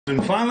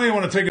And finally, I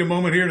want to take a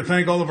moment here to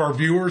thank all of our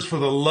viewers for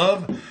the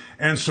love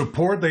and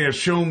support they have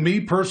shown me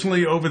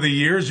personally over the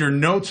years. Your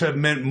notes have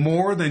meant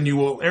more than you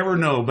will ever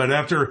know. But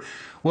after,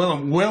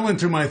 well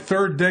into my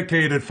third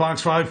decade at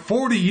Fox 5,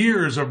 40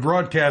 years of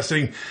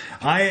broadcasting,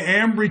 I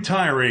am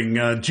retiring.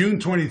 June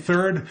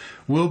 23rd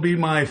will be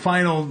my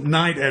final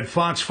night at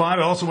Fox 5.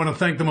 I also want to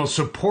thank the most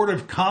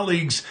supportive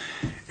colleagues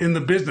in the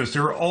business.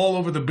 They're all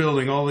over the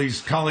building, all these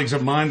colleagues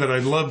of mine that I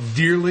love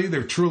dearly.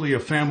 They're truly a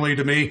family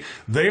to me.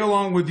 They,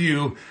 along with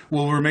you,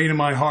 will remain in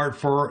my heart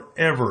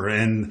forever.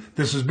 And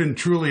this has been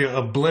truly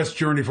a blessed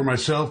journey for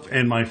myself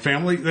and my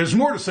family. There's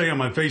more to say on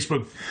my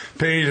Facebook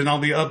page, and I'll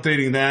be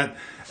updating that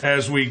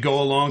as we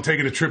go along,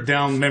 taking a trip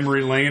down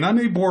memory lane. I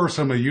may bore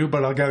some of you,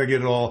 but I got to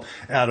get it all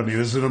out of me.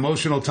 This is an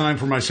emotional time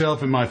for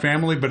myself and my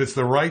family, but it's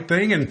the right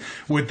thing. And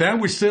with that,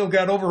 we still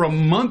got over a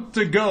month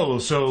to go.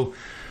 So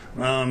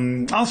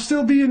I'll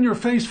still be in your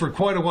face for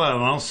quite a while,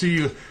 and I'll see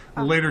you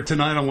later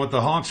tonight on what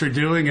the Hawks are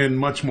doing and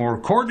much more.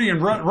 Courtney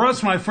and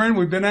Russ, my friend,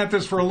 we've been at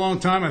this for a long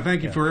time. I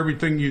thank you for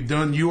everything you've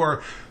done. You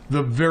are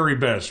the very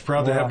best.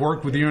 Proud to have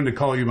worked with you and to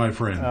call you my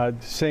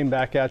friend. Same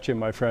back at you,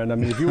 my friend. I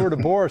mean, if you were to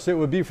bore us, it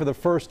would be for the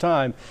first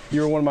time.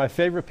 You're one of my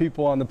favorite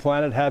people on the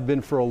planet, have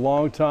been for a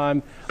long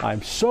time.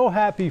 I'm so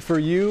happy for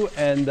you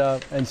and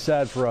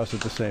sad for us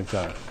at the same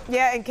time.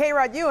 Yeah, and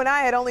K-Rod, you and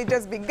I had only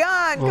just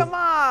begun. Come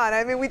on.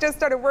 I mean, we just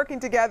started working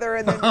together,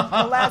 and then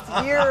the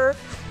last year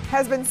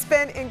has been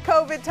spent in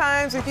COVID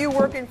times with you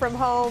working from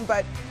home,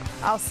 but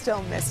I'll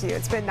still miss you.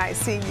 It's been nice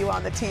seeing you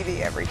on the TV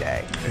every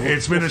day.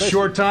 It's been a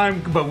short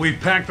time, but we've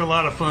packed a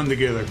lot of fun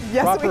together.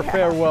 Yes, Proper we have.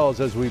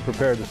 farewells as we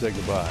prepare to say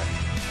goodbye.